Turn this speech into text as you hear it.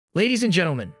Ladies and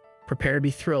gentlemen, prepare to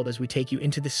be thrilled as we take you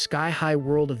into the sky-high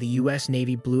world of the U.S.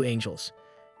 Navy Blue Angels.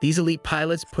 These elite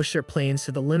pilots push their planes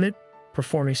to the limit,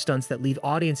 performing stunts that leave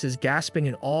audiences gasping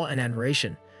in awe and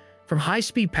admiration. From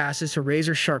high-speed passes to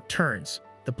razor-sharp turns,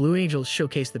 the Blue Angels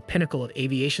showcase the pinnacle of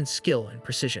aviation skill and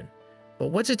precision. But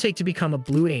what's it take to become a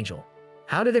Blue Angel?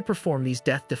 How do they perform these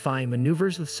death-defying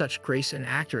maneuvers with such grace and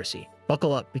accuracy?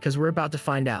 Buckle up, because we're about to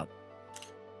find out.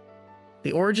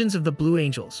 The origins of the Blue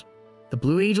Angels. The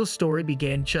Blue Angels story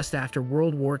began just after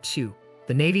World War II.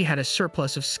 The Navy had a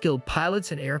surplus of skilled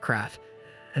pilots and aircraft,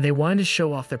 and they wanted to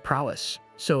show off their prowess.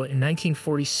 So in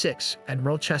 1946,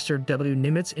 Admiral Chester W.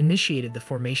 Nimitz initiated the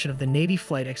formation of the Navy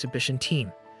Flight Exhibition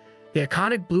Team. The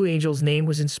iconic Blue Angels name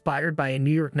was inspired by a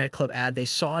New York nightclub ad they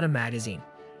saw in a magazine.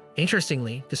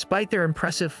 Interestingly, despite their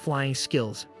impressive flying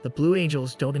skills, the Blue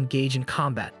Angels don't engage in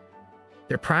combat.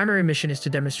 Their primary mission is to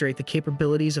demonstrate the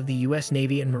capabilities of the U.S.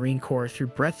 Navy and Marine Corps through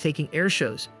breathtaking air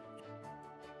shows.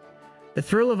 The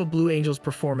thrill of a Blue Angels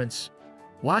performance.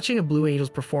 Watching a Blue Angels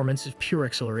performance is pure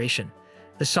exhilaration.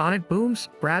 The sonic booms,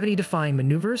 gravity-defying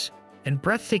maneuvers, and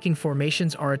breathtaking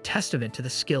formations are a testament to the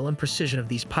skill and precision of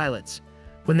these pilots.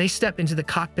 When they step into the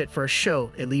cockpit for a show,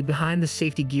 they leave behind the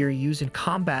safety gear used in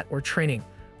combat or training,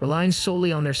 relying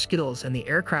solely on their skills and the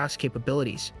aircraft's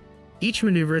capabilities. Each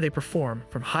maneuver they perform,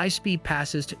 from high-speed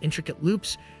passes to intricate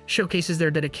loops, showcases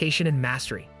their dedication and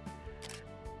mastery.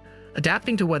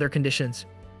 Adapting to weather conditions.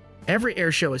 Every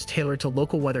air show is tailored to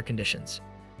local weather conditions.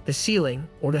 The ceiling,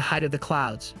 or the height of the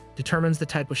clouds, determines the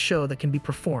type of show that can be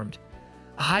performed.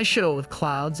 A high show with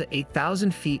clouds at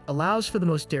 8,000 feet allows for the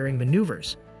most daring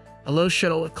maneuvers. A low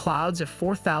show with clouds at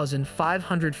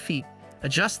 4,500 feet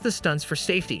adjusts the stunts for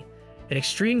safety. In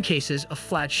extreme cases, a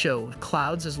flat show with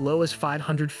clouds as low as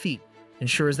 500 feet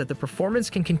ensures that the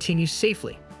performance can continue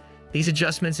safely. These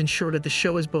adjustments ensure that the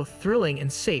show is both thrilling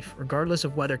and safe regardless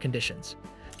of weather conditions.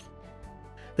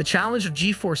 The challenge of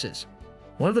G-forces.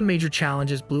 One of the major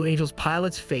challenges Blue Angels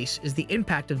pilots face is the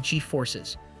impact of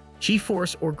G-forces.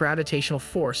 G-force, or gravitational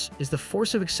force, is the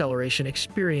force of acceleration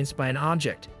experienced by an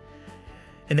object.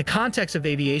 In the context of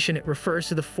aviation, it refers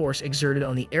to the force exerted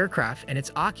on the aircraft and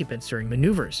its occupants during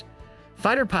maneuvers.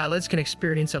 Fighter pilots can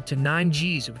experience up to 9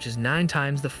 Gs, which is 9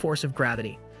 times the force of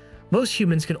gravity. Most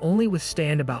humans can only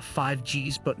withstand about 5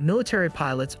 Gs, but military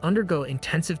pilots undergo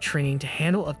intensive training to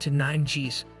handle up to 9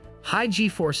 Gs. High G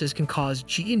forces can cause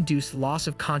G-induced loss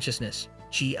of consciousness,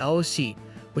 GLOC,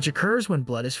 which occurs when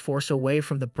blood is forced away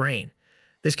from the brain.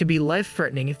 This can be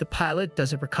life-threatening if the pilot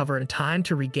doesn't recover in time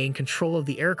to regain control of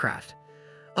the aircraft.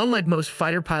 Unlike most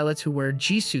fighter pilots who wear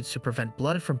G-suits to prevent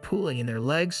blood from pooling in their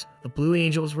legs, the Blue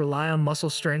Angels rely on muscle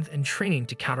strength and training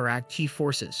to counteract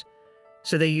G-forces.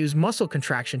 So they use muscle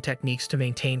contraction techniques to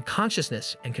maintain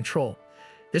consciousness and control.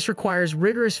 This requires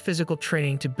rigorous physical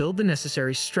training to build the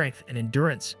necessary strength and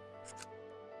endurance.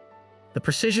 The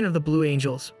precision of the Blue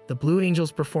Angels. The Blue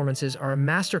Angels' performances are a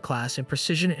masterclass in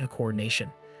precision and coordination.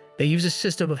 They use a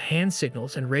system of hand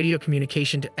signals and radio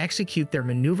communication to execute their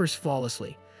maneuvers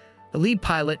flawlessly. The lead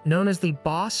pilot, known as the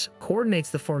boss, coordinates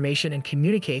the formation and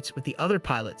communicates with the other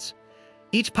pilots.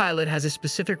 Each pilot has a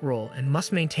specific role and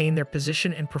must maintain their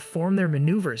position and perform their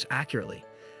maneuvers accurately.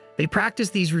 They practice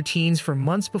these routines for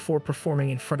months before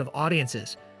performing in front of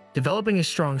audiences, developing a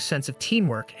strong sense of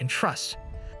teamwork and trust.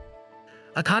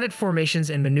 Iconic formations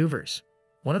and maneuvers.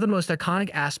 One of the most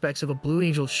iconic aspects of a Blue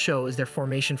Angels show is their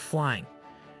formation flying.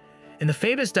 In the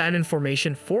famous diamond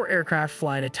formation, 4 aircraft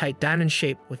fly in a tight diamond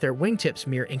shape with their wingtips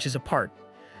mere inches apart.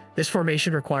 This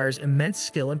formation requires immense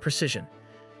skill and precision.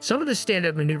 Some of the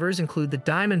stand-up maneuvers include the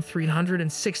Diamond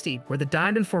 360, where the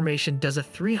diamond formation does a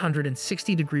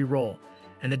 360-degree roll,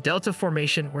 and the Delta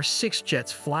formation, where 6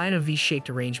 jets fly in a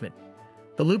V-shaped arrangement.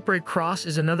 The loop break cross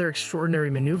is another extraordinary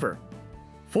maneuver.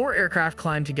 4 aircraft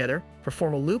climb together,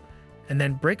 perform a loop, and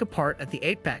then break apart at the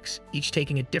apex, each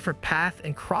taking a different path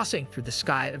and crossing through the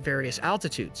sky at various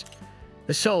altitudes.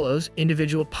 The solos,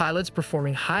 individual pilots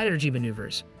performing high-energy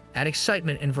maneuvers, add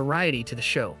excitement and variety to the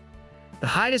show. The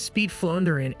highest speed flown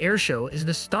during an air show is an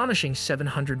astonishing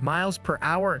 700 miles per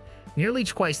hour, nearly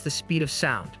twice the speed of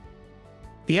sound.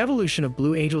 The evolution of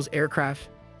Blue Angels aircraft.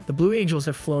 The Blue Angels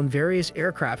have flown various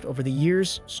aircraft over the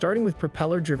years, starting with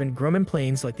propeller-driven Grumman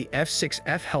planes like the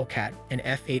F-6F Hellcat and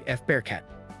F-8F Bearcat.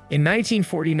 In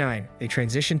 1949, they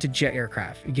transitioned to jet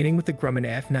aircraft, beginning with the Grumman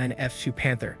F-9 F-2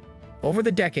 Panther. Over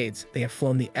the decades, they have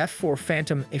flown the F-4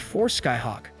 Phantom, A-4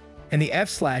 Skyhawk, and the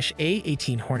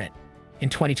F/A-18 Hornet. In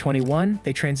 2021,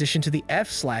 they transitioned to the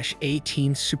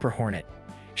F/A-18 Super Hornet,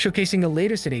 showcasing the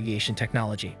latest in aviation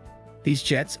technology. These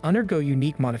jets undergo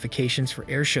unique modifications for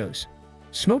air shows.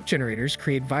 Smoke generators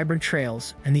create vibrant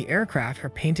trails, and the aircraft are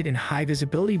painted in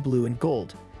high-visibility blue and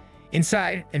gold.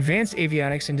 Inside, advanced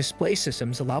avionics and display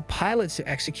systems allow pilots to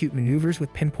execute maneuvers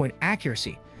with pinpoint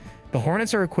accuracy. The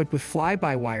Hornets are equipped with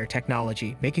fly-by-wire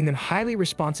technology, making them highly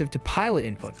responsive to pilot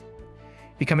input.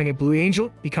 Becoming a Blue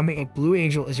Angel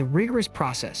is a rigorous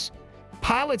process.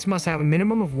 Pilots must have a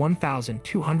minimum of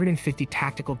 1,250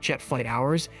 tactical jet flight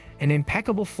hours and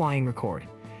impeccable flying record.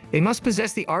 They must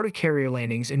possess the art of carrier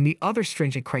landings and meet other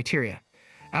stringent criteria.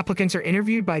 Applicants are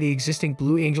interviewed by the existing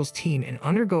Blue Angels team and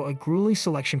undergo a grueling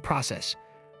selection process.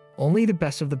 Only the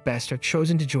best of the best are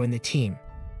chosen to join the team.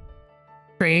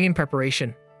 Training and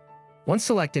preparation. Once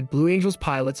selected, Blue Angels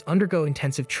pilots undergo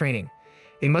intensive training.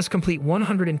 They must complete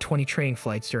 120 training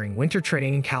flights during winter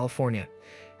training in California.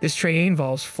 This training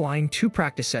involves flying 2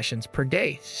 practice sessions per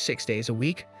day, 6 days a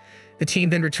week. The team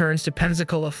then returns to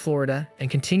Pensacola, Florida,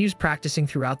 and continues practicing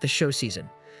throughout the show season.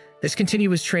 This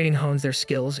continuous training hones their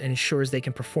skills and ensures they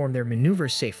can perform their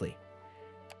maneuvers safely.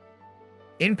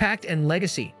 Impact and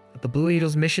legacy. The Blue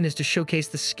Angels' mission is to showcase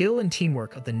the skill and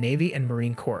teamwork of the Navy and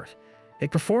Marine Corps. They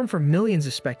perform for millions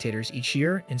of spectators each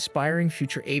year, inspiring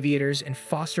future aviators and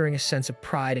fostering a sense of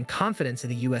pride and confidence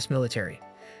in the U.S. military.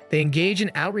 They engage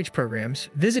in outreach programs,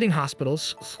 visiting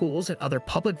hospitals, schools, and other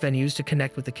public venues to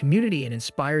connect with the community and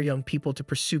inspire young people to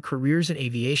pursue careers in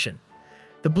aviation.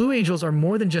 The Blue Angels are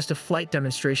more than just a flight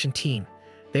demonstration team.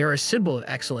 They are a symbol of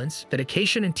excellence,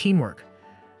 dedication, and teamwork.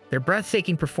 Their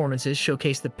breathtaking performances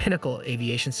showcase the pinnacle of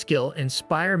aviation skill and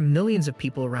inspire millions of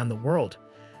people around the world.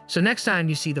 So next time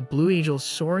you see the Blue Angels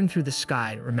soaring through the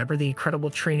sky, remember the incredible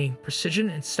training, precision,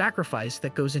 and sacrifice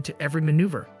that goes into every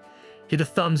maneuver. Hit a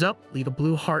thumbs up, leave a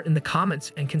blue heart in the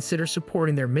comments, and consider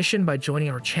supporting their mission by joining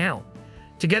our channel.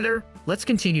 Together, let's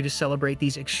continue to celebrate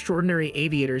these extraordinary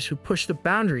aviators who push the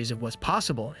boundaries of what's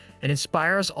possible and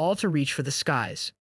inspire us all to reach for the skies.